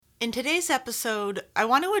In today's episode, I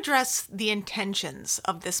want to address the intentions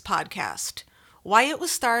of this podcast, why it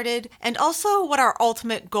was started, and also what our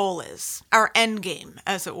ultimate goal is, our end game,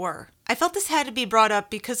 as it were. I felt this had to be brought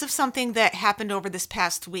up because of something that happened over this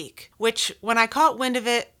past week, which, when I caught wind of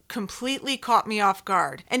it, completely caught me off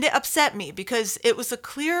guard. And it upset me because it was a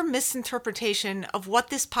clear misinterpretation of what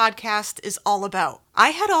this podcast is all about.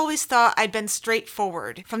 I had always thought I'd been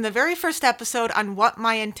straightforward from the very first episode on what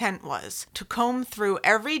my intent was, to comb through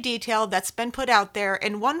every detail that's been put out there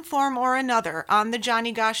in one form or another on the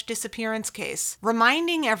Johnny Gosch disappearance case,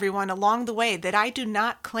 reminding everyone along the way that I do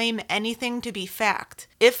not claim anything to be fact.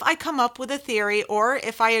 If I come up with a theory or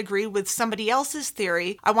if I agree with somebody else's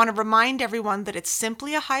theory, I want to remind everyone that it's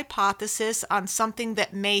simply a hypothesis on something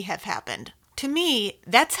that may have happened. To me,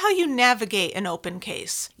 that's how you navigate an open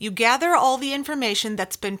case. You gather all the information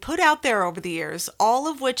that's been put out there over the years, all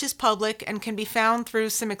of which is public and can be found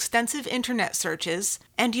through some extensive internet searches,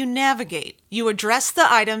 and you navigate. You address the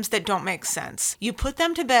items that don't make sense. You put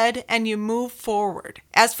them to bed and you move forward.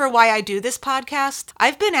 As for why I do this podcast,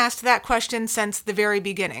 I've been asked that question since the very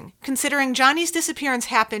beginning, considering Johnny's disappearance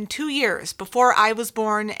happened 2 years before I was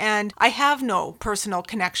born and I have no personal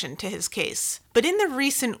connection to his case. But in the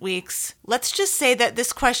recent weeks, let's just say that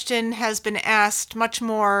this question has been asked much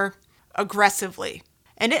more aggressively.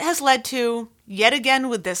 And it has led to, yet again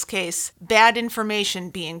with this case, bad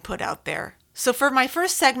information being put out there. So for my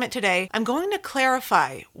first segment today, I'm going to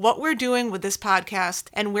clarify what we're doing with this podcast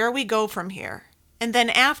and where we go from here. And then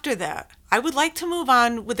after that, I would like to move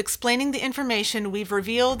on with explaining the information we've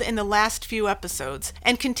revealed in the last few episodes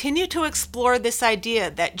and continue to explore this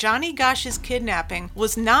idea that Johnny Gosch's kidnapping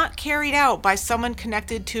was not carried out by someone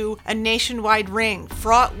connected to a nationwide ring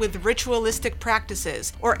fraught with ritualistic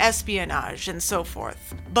practices or espionage and so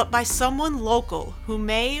forth, but by someone local who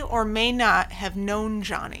may or may not have known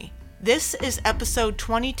Johnny. This is episode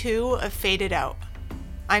 22 of Faded Out.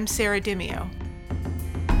 I'm Sarah Dimio.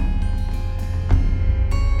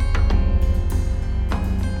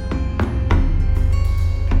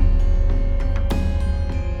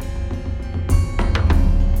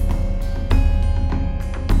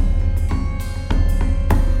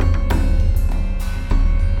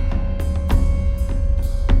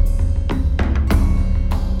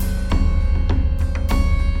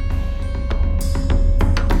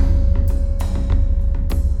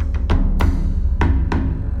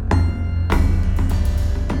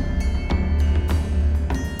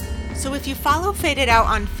 If you follow Faded Out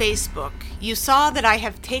on Facebook, you saw that I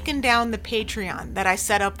have taken down the Patreon that I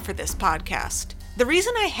set up for this podcast. The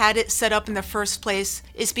reason I had it set up in the first place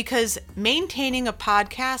is because maintaining a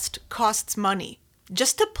podcast costs money.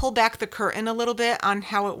 Just to pull back the curtain a little bit on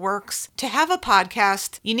how it works, to have a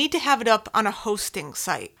podcast, you need to have it up on a hosting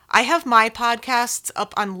site. I have my podcasts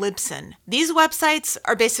up on Libsyn. These websites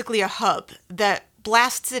are basically a hub that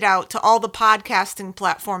blasts it out to all the podcasting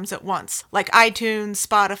platforms at once, like iTunes,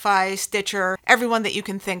 Spotify, Stitcher, everyone that you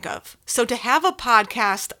can think of. So to have a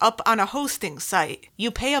podcast up on a hosting site,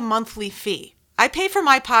 you pay a monthly fee. I pay for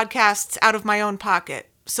my podcasts out of my own pocket.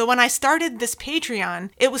 So when I started this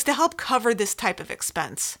Patreon, it was to help cover this type of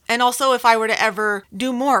expense. And also if I were to ever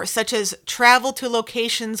do more, such as travel to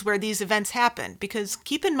locations where these events happen, because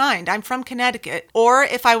keep in mind, I'm from Connecticut, or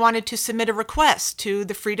if I wanted to submit a request to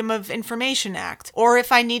the Freedom of Information Act, or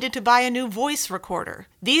if I needed to buy a new voice recorder.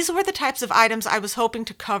 These were the types of items I was hoping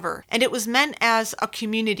to cover, and it was meant as a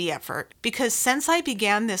community effort, because since I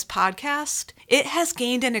began this podcast, it has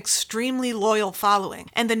gained an extremely loyal following,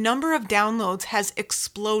 and the number of downloads has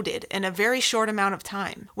exploded in a very short amount of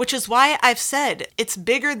time, which is why I've said it's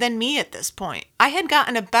bigger than me at this point. I had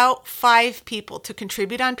gotten about 5 people to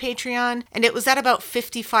contribute on Patreon, and it was at about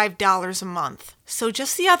 $55 a month. So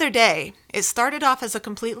just the other day, it started off as a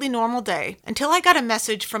completely normal day until I got a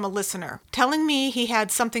message from a listener telling me he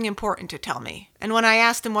had something important to tell me. And when I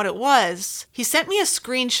asked him what it was, he sent me a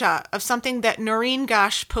screenshot of something that Noreen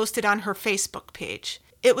Gosch posted on her Facebook page.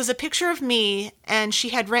 It was a picture of me, and she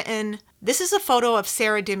had written, "This is a photo of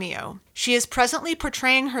Sarah Dimio. She is presently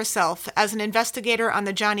portraying herself as an investigator on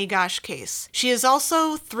the Johnny Gosch case. She is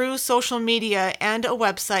also, through social media and a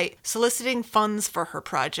website, soliciting funds for her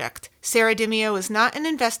project. Sarah Dimio is not an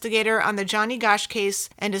investigator on the Johnny Gosch case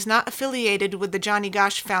and is not affiliated with the Johnny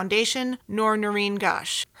Gosch Foundation nor Noreen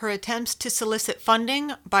Gosch. Her attempts to solicit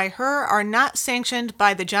funding by her are not sanctioned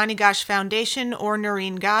by the Johnny Gosch Foundation or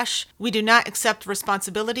Noreen Gosch. We do not accept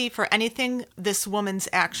responsibility for anything this woman's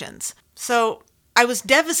actions." So I was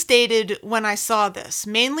devastated when I saw this,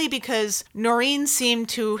 mainly because Noreen seemed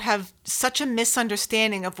to have such a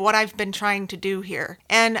misunderstanding of what I've been trying to do here.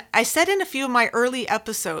 And I said in a few of my early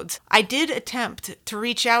episodes, I did attempt to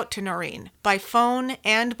reach out to Noreen by phone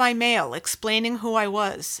and by mail explaining who I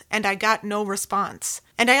was, and I got no response.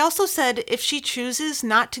 And I also said if she chooses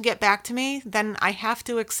not to get back to me, then I have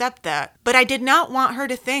to accept that. But I did not want her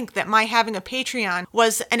to think that my having a Patreon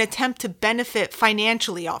was an attempt to benefit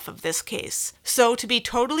financially off of this case. So to be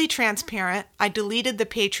totally transparent, I deleted the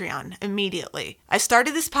Patreon immediately. I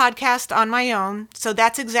started this podcast on my own, so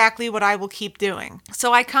that's exactly what I will keep doing.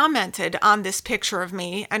 So I commented on this picture of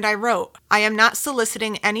me and I wrote, I am not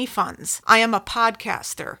soliciting any funds. I am a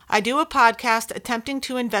podcaster. I do a podcast attempting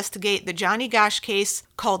to investigate the Johnny Gosch case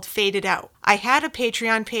called Faded Out. I had a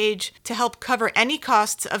Patreon page to help cover any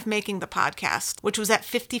costs of making the podcast, which was at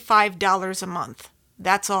 $55 a month.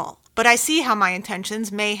 That's all. But I see how my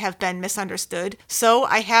intentions may have been misunderstood, so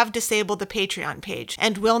I have disabled the Patreon page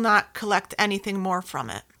and will not collect anything more from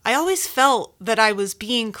it. I always felt that I was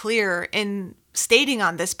being clear in stating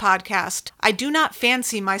on this podcast, I do not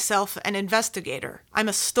fancy myself an investigator. I'm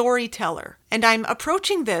a storyteller, and I'm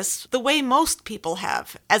approaching this the way most people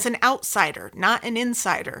have, as an outsider, not an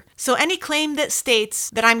insider. So any claim that states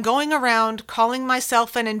that I'm going around calling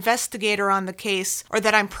myself an investigator on the case or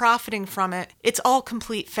that I'm profiting from it, it's all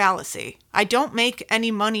complete fallacy. I don't make any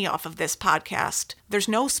money off of this podcast. There's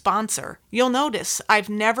no sponsor. You'll notice I've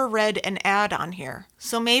never read an ad on here.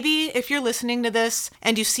 So maybe if you're listening to this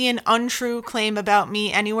and you see an untrue claim about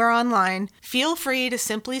me anywhere online, feel free to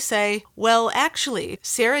simply say, well, actually,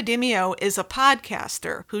 Sarah Dimio is a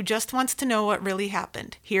podcaster who just wants to know what really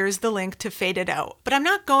happened. Here's the link to Faded Out. But I'm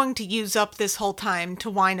not going to use up this whole time to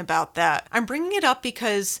whine about that. I'm bringing it up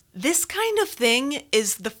because this kind of thing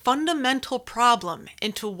is the fundamental problem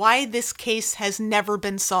into why this case has never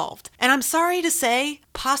been solved. And I'm sorry to say,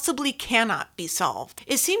 possibly cannot be solved.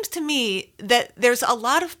 It seems to me that there's a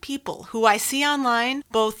lot of people who I see online,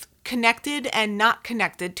 both connected and not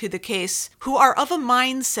connected to the case, who are of a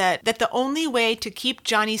mindset that the only way to keep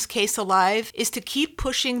Johnny's case alive is to keep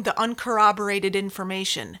pushing the uncorroborated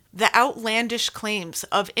information, the outlandish claims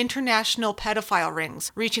of international pedophile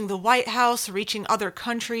rings reaching the White House, reaching other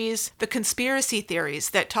countries, the conspiracy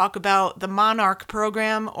theories that talk about the Monarch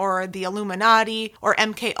program or the Illuminati or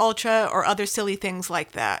MK Ultra or other silly things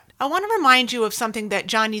like that. I want to remind you of something that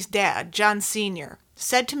Johnny's dad, John Sr.,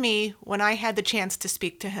 said to me when I had the chance to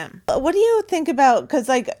speak to him. What do you think about, because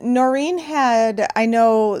Noreen had, I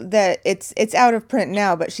know that it's out of print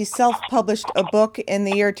now, but she self-published a book in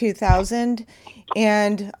the year 2000,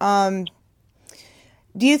 and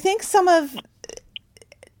do you think some of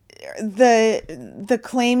the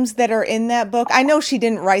claims that are in that book, I know she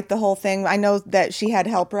didn't write the whole thing, I know that she had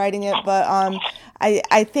help writing it, but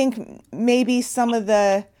I think maybe some of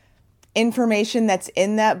the information that's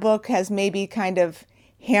in that book has maybe kind of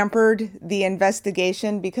hampered the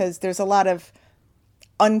investigation because there's a lot of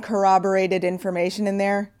uncorroborated information in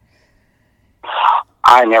there?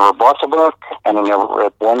 I never bought the book, and I never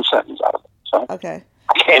read one sentence out of it. So okay.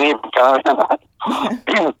 I can't even comment on that.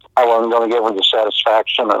 I wasn't going to give her the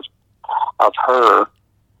satisfaction of her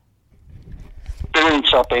doing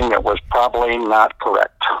something that was probably not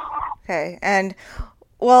correct. Okay. And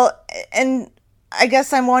I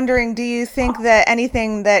guess I'm wondering, do you think that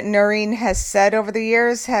anything that Noreen has said over the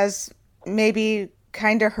years has maybe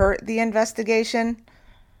kind of hurt the investigation?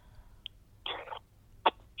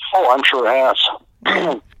 Oh, I'm sure it has.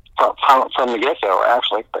 From the get-go,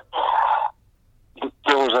 actually. But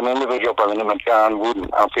there was an individual by the name of John Wooden.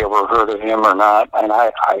 I don't know if you ever heard of him or not, and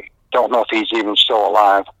I don't know if he's even still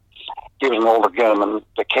alive. He was an older gentleman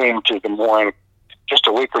that came to Des Moines just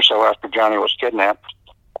a week or so after Johnny was kidnapped,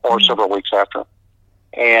 or several weeks after.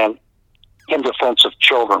 And In Defense of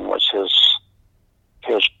Children was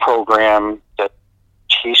his program that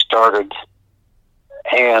he started.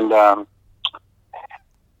 And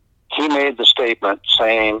he made the statement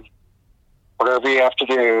saying, whatever you have to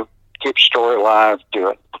do, keep the story alive, do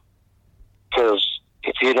it. Because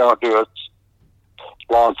if you don't do it,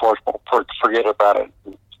 law enforcement will forget about it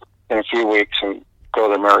in a few weeks and go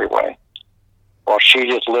their merry way. Well, she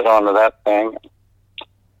just lit onto that thing,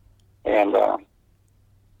 and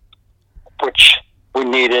which we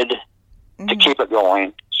needed to keep it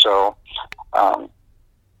going. So all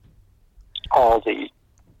the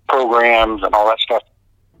programs and all that stuff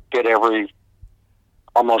did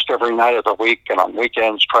almost every night of the week, and on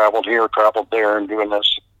weekends traveled here, traveled there, and doing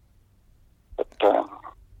this. But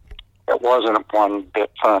it wasn't one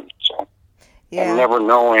bit fun. So, and never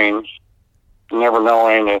knowing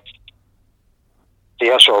if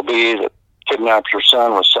the SOB that kidnapped your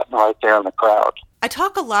son was sitting right there in the crowd.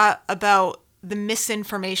 talk a lot about the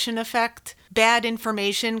misinformation effect, bad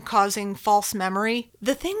information causing false memory.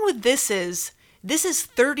 The thing with this is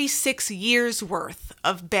 36 years worth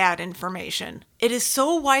of bad information. It is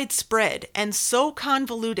so widespread and so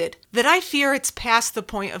convoluted that I fear it's past the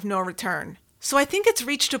point of no return. So I think it's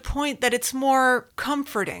reached a point that it's more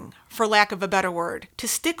comforting, for lack of a better word, to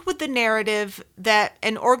stick with the narrative that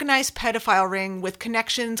an organized pedophile ring with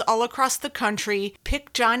connections all across the country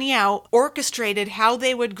picked Johnny out, orchestrated how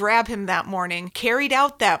they would grab him that morning, carried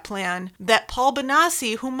out that plan, that Paul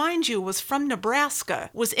Bonacci, who mind you was from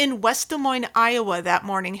Nebraska, was in West Des Moines, Iowa that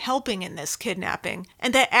morning helping in this kidnapping,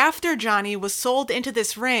 and that after Johnny was sold into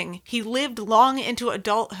this ring, he lived long into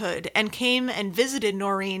adulthood and came and visited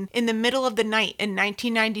Noreen in the middle of the night in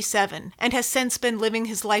 1997 and has since been living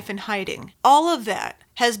his life in hiding. All of that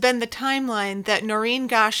has been the timeline that Noreen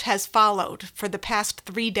Gosch has followed for the past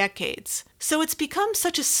 3 decades. So it's become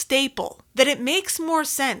such a staple that it makes more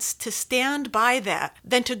sense to stand by that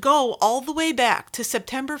than to go all the way back to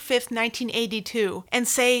September 5th, 1982 and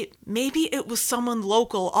say maybe it was someone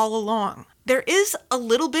local all along. There is a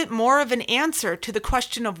little bit more of an answer to the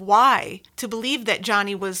question of why to believe that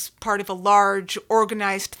Johnny was part of a large,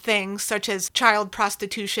 organized thing such as child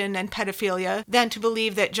prostitution and pedophilia than to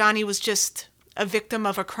believe that Johnny was just a victim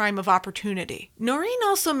of a crime of opportunity. Noreen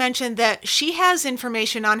also mentioned that she has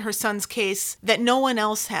information on her son's case that no one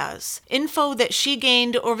else has. Info that she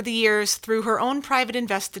gained over the years through her own private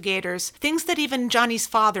investigators, things that even Johnny's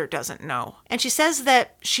father doesn't know. And she says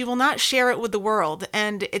that she will not share it with the world,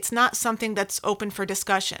 and it's not something that's open for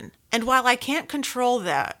discussion. And while I can't control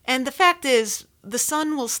that, and the fact is, the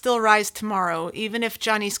sun will still rise tomorrow, even if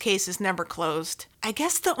Johnny's case is never closed. I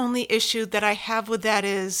guess the only issue that I have with that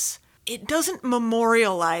is it doesn't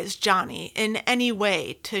memorialize Johnny in any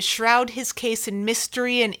way to shroud his case in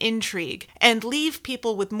mystery and intrigue and leave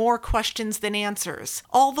people with more questions than answers,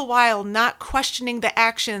 all the while not questioning the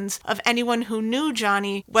actions of anyone who knew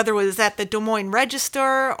Johnny, whether it was at the Des Moines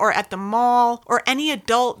Register or at the mall or any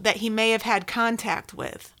adult that he may have had contact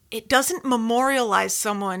with. It doesn't memorialize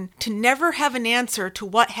someone to never have an answer to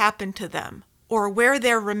what happened to them or where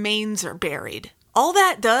their remains are buried. All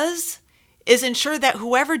that does is ensure that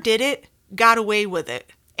whoever did it got away with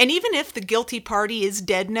it. And even if the guilty party is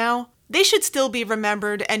dead now, they should still be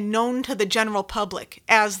remembered and known to the general public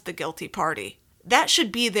as the guilty party. That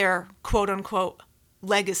should be their quote-unquote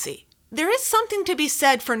legacy. There is something to be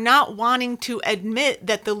said for not wanting to admit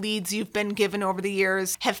that the leads you've been given over the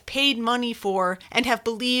years have paid money for and have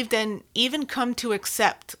believed and even come to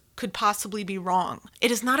accept could possibly be wrong.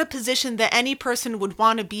 It is not a position that any person would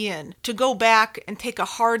want to be in, to go back and take a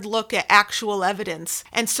hard look at actual evidence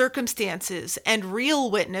and circumstances and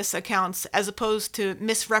real witness accounts as opposed to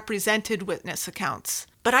misrepresented witness accounts.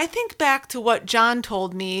 But I think back to what John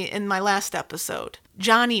told me in my last episode.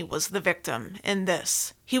 Johnny was the victim in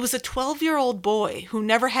this. He was a 12-year-old boy who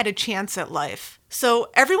never had a chance at life.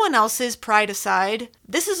 So everyone else's pride aside,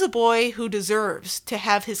 this is a boy who deserves to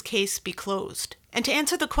have his case be closed. And to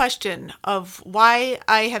answer the question of why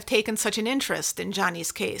I have taken such an interest in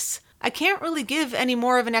Johnny's case, I can't really give any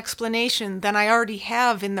more of an explanation than I already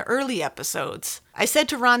have in the early episodes. I said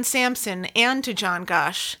to Ron Sampson and to John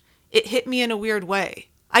Gosch, it hit me in a weird way.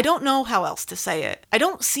 I don't know how else to say it. I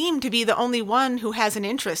don't seem to be the only one who has an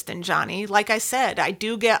interest in Johnny. Like I said, I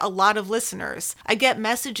do get a lot of listeners. I get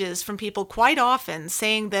messages from people quite often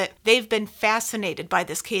saying that they've been fascinated by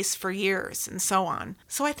this case for years and so on.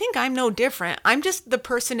 So I think I'm no different. I'm just the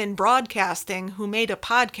person in broadcasting who made a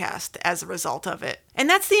podcast as a result of it. And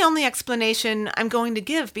that's the only explanation I'm going to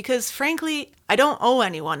give because, frankly, I don't owe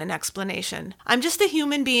anyone an explanation. I'm just a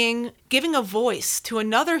human being giving a voice to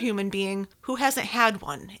another human being who hasn't had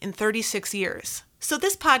one in 36 years. So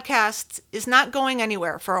this podcast is not going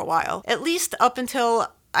anywhere for a while, at least up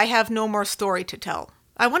until I have no more story to tell.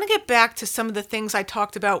 I want to get back to some of the things I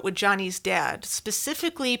talked about with Johnny's dad,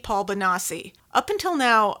 specifically Paul Bonacci. Up until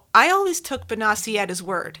now, I always took Bonacci at his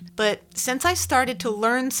word, but since I started to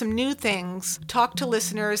learn some new things, talk to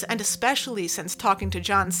listeners, and especially since talking to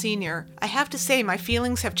John Sr., I have to say my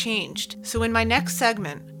feelings have changed. So in my next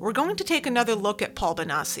segment, we're going to take another look at Paul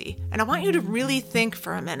Bonacci, and I want you to really think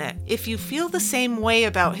for a minute if you feel the same way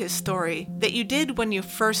about his story that you did when you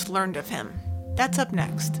first learned of him. That's up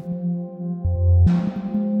next.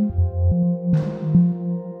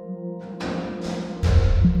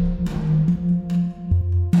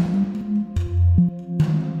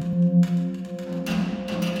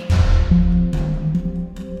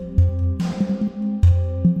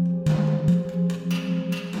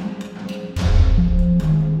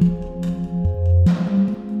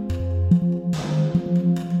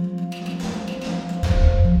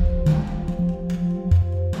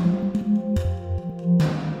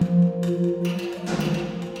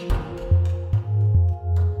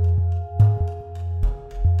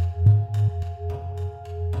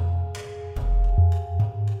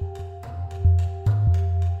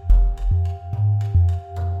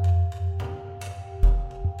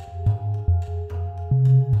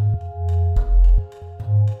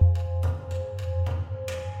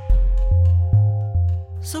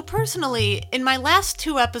 Personally, in my last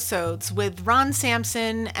 2 episodes with Ron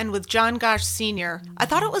Sampson and with John Gosch Sr., I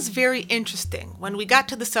thought it was very interesting when we got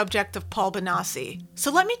to the subject of Paul Bonacci.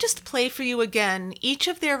 So let me just play for you again each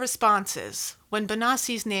of their responses when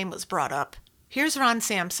Bonacci's name was brought up. Here's Ron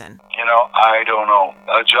Sampson. I don't know.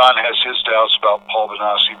 John has his doubts about Paul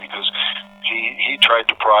Bonacci because he tried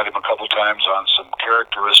to prod him a couple times on some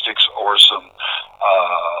characteristics or some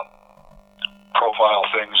profile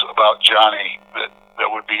things about Johnny that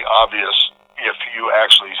would be obvious if you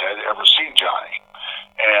actually had ever seen Johnny.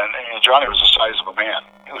 And Johnny was the size of a man.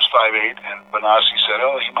 He was 5'8", and Bonacci said,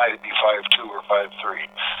 he might be 5'2" or 5'3".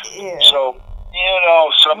 Yeah. So,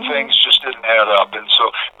 some things just didn't add up. And so,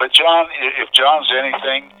 but John, if John's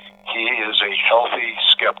anything, he is a healthy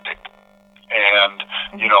skeptic. And,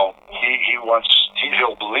 he'll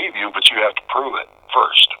believe you, but you have to prove it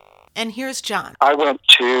first. And here's John. I went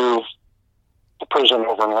to the prison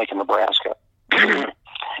over in Lincoln, Nebraska,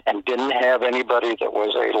 and didn't have anybody that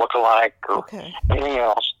was a lookalike or anything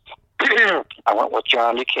else. I went with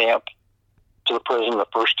John DeCamp to the prison the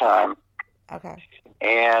first time. Okay.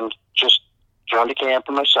 And just John DeCamp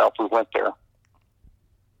and myself, we went there.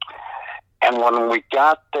 And when we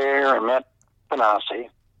got there and met Bonacci,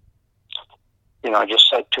 I just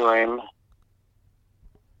said to him,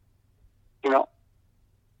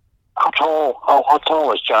 how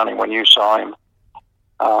tall is Johnny when you saw him?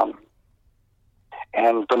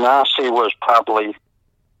 And Bonacci was probably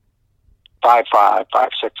 5'5", 5'6",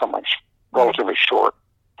 something relatively short.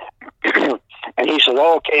 And he said,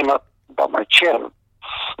 it came up about my chin.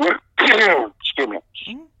 Excuse me.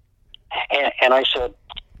 And I said,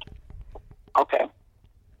 okay.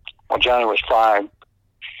 Well, Johnny was 5'8"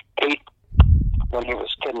 when he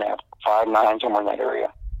was kidnapped, 5'9", somewhere in that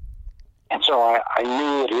area. And so I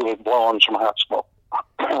knew that he was blowing some hot smoke.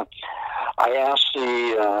 I asked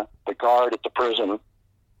the guard at the prison,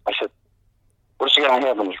 I said, what's the guy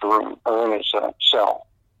have in his room, or in his cell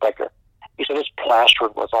back there? He said, it's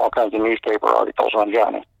plastered with all kinds of newspaper articles on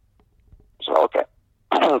Johnny. I said, okay.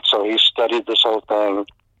 So he studied this whole thing,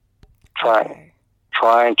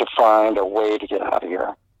 trying to find a way to get out of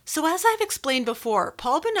here. So as I've explained before,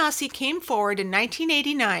 Paul Bonacci came forward in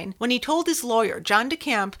 1989 when he told his lawyer, John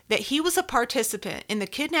DeCamp, that he was a participant in the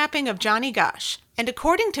kidnapping of Johnny Gosch. And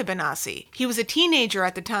according to Bonacci, he was a teenager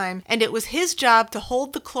at the time, and it was his job to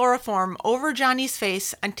hold the chloroform over Johnny's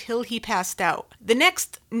face until he passed out. The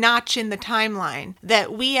next notch in the timeline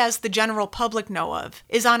that we as the general public know of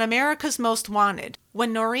is on America's Most Wanted,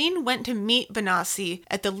 when Noreen went to meet Bonacci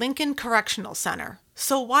at the Lincoln Correctional Center.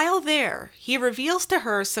 So while there, he reveals to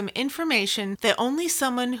her some information that only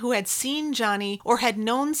someone who had seen Johnny or had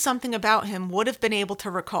known something about him would have been able to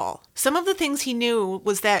recall. Some of the things he knew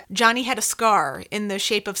was that Johnny had a scar in the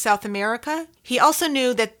shape of South America. He also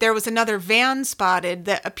knew that there was another van spotted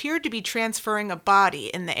that appeared to be transferring a body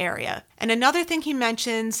in the area. And another thing he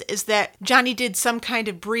mentions is that Johnny did some kind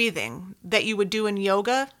of breathing that you would do in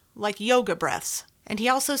yoga, like yoga breaths. And he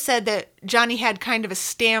also said that Johnny had kind of a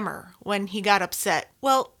stammer when he got upset.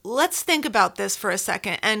 Well, let's think about this for a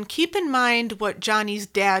second and keep in mind what Johnny's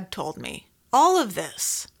dad told me. All of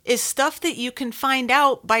this is stuff that you can find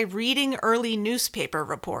out by reading early newspaper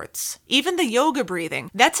reports. Even the yoga breathing,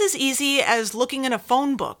 that's as easy as looking in a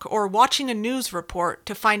phone book or watching a news report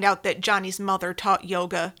to find out that Johnny's mother taught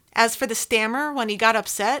yoga. As for the stammer when he got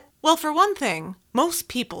upset, well, for one thing, most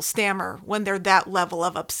people stammer when they're that level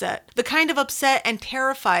of upset. The kind of upset and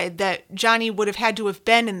terrified that Johnny would have had to have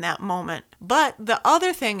been in that moment. But the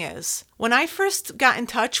other thing is, when I first got in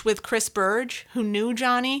touch with Chris Burge, who knew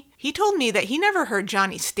Johnny, he told me that he never heard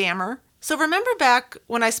Johnny stammer. So remember back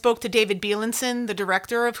when I spoke to David Bielenson, the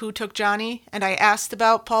director of Who Took Johnny, and I asked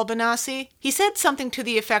about Paul Bonacci? He said something to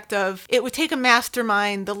the effect of, it would take a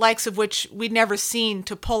mastermind the likes of which we'd never seen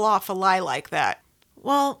to pull off a lie like that.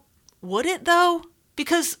 Well, would it though?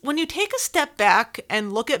 Because when you take a step back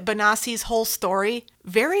and look at Bonacci's whole story,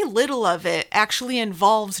 very little of it actually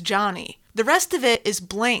involves Johnny. The rest of it is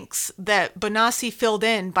blanks that Bonacci filled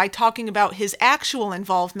in by talking about his actual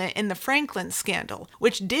involvement in the Franklin scandal,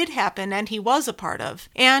 which did happen and he was a part of,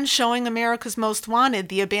 and showing America's Most Wanted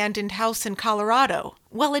the abandoned house in Colorado.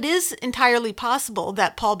 Well, it is entirely possible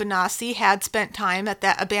that Paul Bonacci had spent time at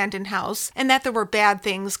that abandoned house and that there were bad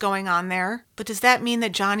things going on there. But does that mean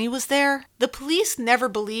that Johnny was there? The police never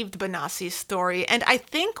believed Bonacci's story, and I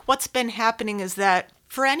think what's been happening is that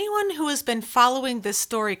for anyone who has been following this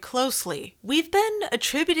story closely, we've been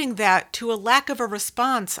attributing that to a lack of a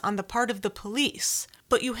response on the part of the police.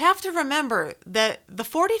 But you have to remember that the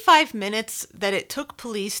 45 minutes that it took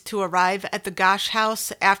police to arrive at the Gosch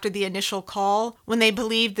house after the initial call, when they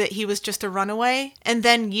believed that he was just a runaway, and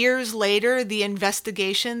then years later, the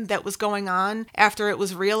investigation that was going on after it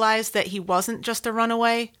was realized that he wasn't just a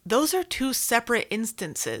runaway, those are two separate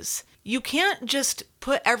instances. You can't just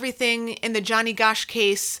put everything in the Johnny Gosch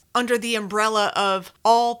case under the umbrella of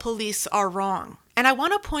all police are wrong. And I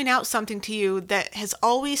want to point out something to you that has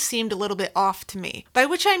always seemed a little bit off to me, by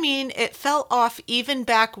which I mean it felt off even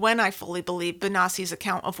back when I fully believed Bonassi's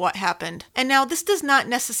account of what happened. And now this does not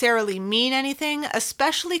necessarily mean anything,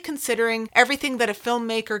 especially considering everything that a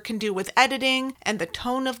filmmaker can do with editing and the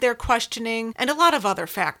tone of their questioning and a lot of other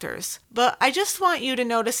factors. But I just want you to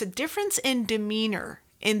notice a difference in demeanor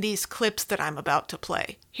in these clips that I'm about to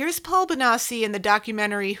play. Here's Paul Bonassi in the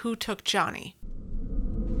documentary Who Took Johnny?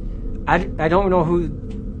 I don't know who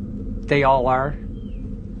they all are.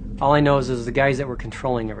 All I know is the guys that were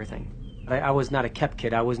controlling everything. I was not a kept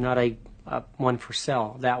kid. I was not a one for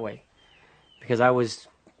sale that way, because I was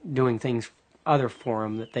doing things other for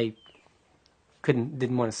them that they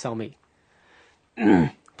didn't want to sell me.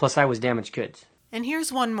 Plus, I was damaged goods. And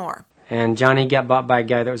here's one more. And Johnny got bought by a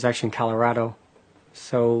guy that was actually in Colorado,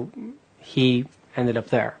 so he ended up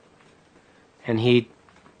there. And he'd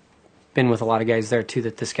been with a lot of guys there too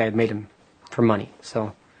that this guy had made him for money.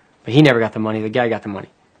 So, but he never got the money. The guy got the money.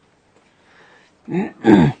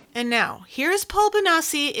 And now, here's Paul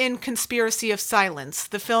Bonassi in Conspiracy of Silence,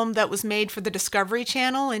 the film that was made for the Discovery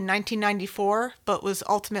Channel in 1994, but was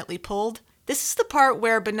ultimately pulled. This is the part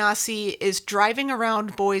where Bonassi is driving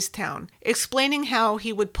around Boys Town, explaining how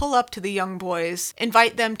he would pull up to the young boys,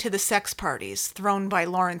 invite them to the sex parties thrown by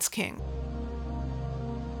Lawrence King.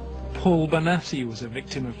 Paul Bonassi was a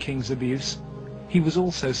victim of King's abuse. He was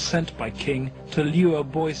also sent by King to lure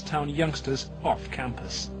Boys Town youngsters off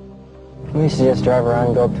campus. We used to just drive around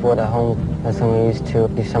and go up to what a home. That's when we used to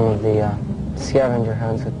do some of the scavenger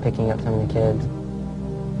hunts with picking up some of the kids.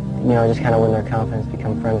 You know, just kind of win their confidence,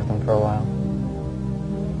 become friends with them for a while.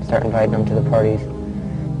 Start inviting them to the parties.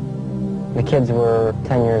 The kids were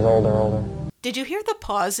 10 years old or older. Did you hear the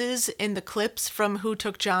pauses in the clips from Who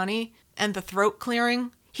Took Johnny and the throat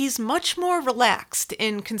clearing? He's much more relaxed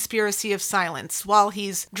in Conspiracy of Silence while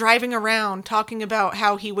he's driving around talking about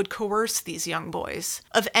how he would coerce these young boys.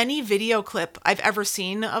 Of any video clip I've ever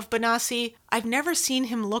seen of Bonassi, I've never seen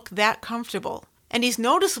him look that comfortable. And he's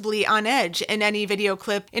noticeably on edge in any video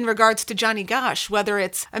clip in regards to Johnny Gosch, whether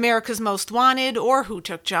it's America's Most Wanted or Who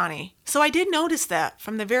Took Johnny. So I did notice that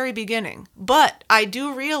from the very beginning. But I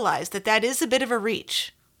do realize that that is a bit of a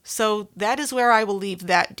reach. So that is where I will leave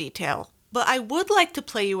that detail. But I would like to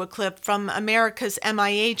play you a clip from America's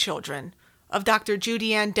MIA Children of Dr.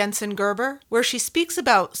 Judy Ann Denson Gerber, where she speaks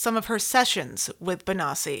about some of her sessions with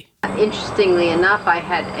Bonassi. Interestingly enough, I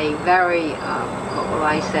had a very,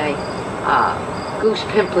 goose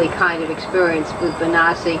pimply kind of experience with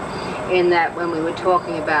Bonassi, in that when we were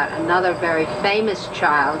talking about another very famous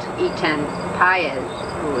child, Eitan Paez,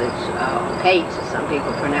 who is Pates, as some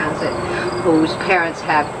people pronounce it, whose parents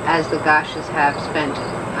have, as the Gosches have, spent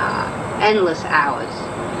endless hours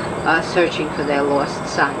searching for their lost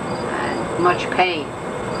son, and much pain.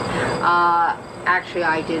 Actually,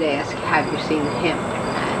 I did ask, have you seen him?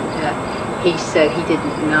 And he said he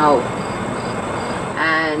didn't know,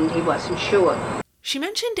 and he wasn't sure. She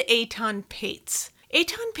mentioned Eitan Pates.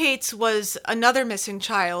 Eitan Pates was another missing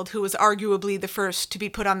child who was arguably the first to be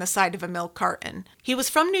put on the side of a milk carton. He was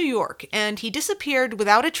from New York, and he disappeared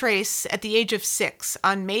without a trace at the age of 6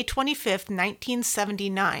 on May 25th,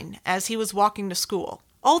 1979, as he was walking to school.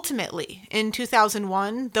 Ultimately, in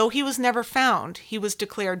 2001, though he was never found, he was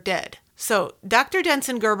declared dead. So, Dr.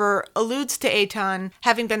 Denson Gerber alludes to Eitan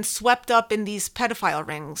having been swept up in these pedophile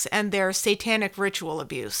rings and their satanic ritual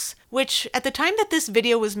abuse, which, at the time that this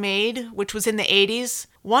video was made, which was in the 80s,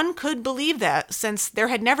 one could believe that, since there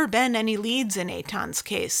had never been any leads in Eitan's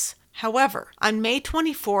case. However, on May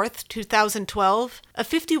 24th, 2012, a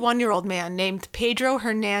 51-year-old man named Pedro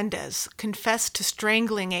Hernandez confessed to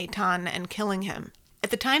strangling Eitan and killing him. At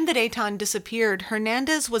the time that Eitan disappeared,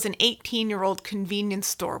 Hernandez was an 18-year-old convenience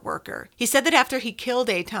store worker. He said that after he killed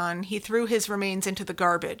Eitan, he threw his remains into the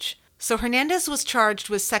garbage. So Hernandez was charged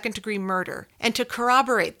with second-degree murder. And to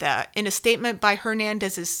corroborate that, in a statement by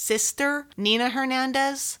Hernandez's sister, Nina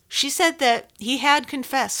Hernandez, she said that he had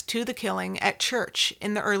confessed to the killing at church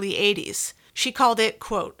in the early 80s. She called it,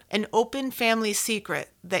 quote, an open family secret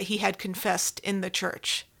that he had confessed in the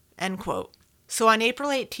church, end quote. So on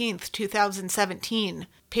April 18, 2017,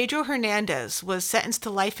 Pedro Hernandez was sentenced to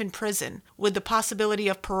life in prison with the possibility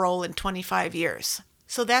of parole in 25 years.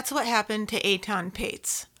 So that's what happened to Eitan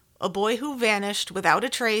Pates. a boy who vanished without a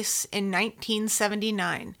trace in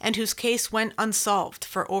 1979 and whose case went unsolved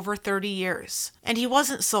for over 30 years. And he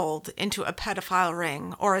wasn't sold into a pedophile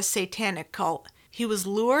ring or a satanic cult. He was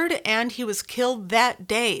lured and he was killed that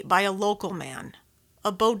day by a local man,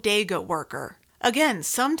 a bodega worker. Again,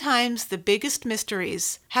 sometimes the biggest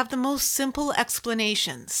mysteries have the most simple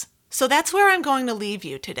explanations. So that's where I'm going to leave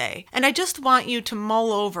you today, and I just want you to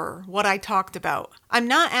mull over what I talked about. I'm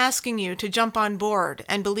not asking you to jump on board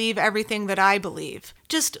and believe everything that I believe.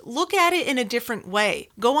 Just look at it in a different way.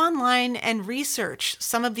 Go online and research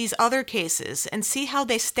some of these other cases and see how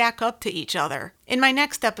they stack up to each other. In my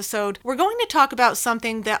next episode, we're going to talk about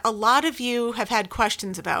something that a lot of you have had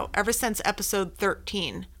questions about ever since episode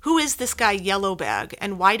 13. Who is this guy Yellowbag,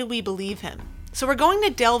 and why do we believe him? So we're going to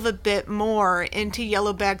delve a bit more into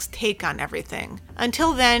Yellowbag's take on everything.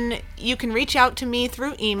 Until then, you can reach out to me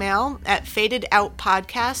through email at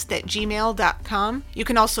fadedoutpodcast@gmail.com. You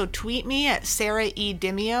can also tweet me at Sarah E.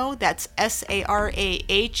 Dimeo, that's SarahEdimeo.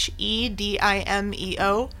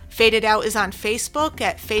 Faded Out is on Facebook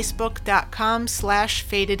at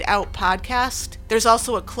facebook.com/fadedoutpodcast. There's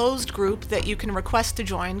also a closed group that you can request to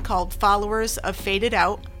join called Followers of Faded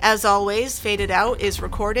Out. As always, Faded Out is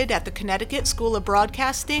recorded at the Connecticut School of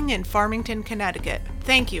Broadcasting in Farmington, Connecticut.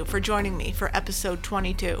 Thank you for joining me for episode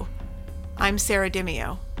 22. I'm Sarah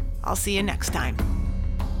Dimeo. I'll see you next time.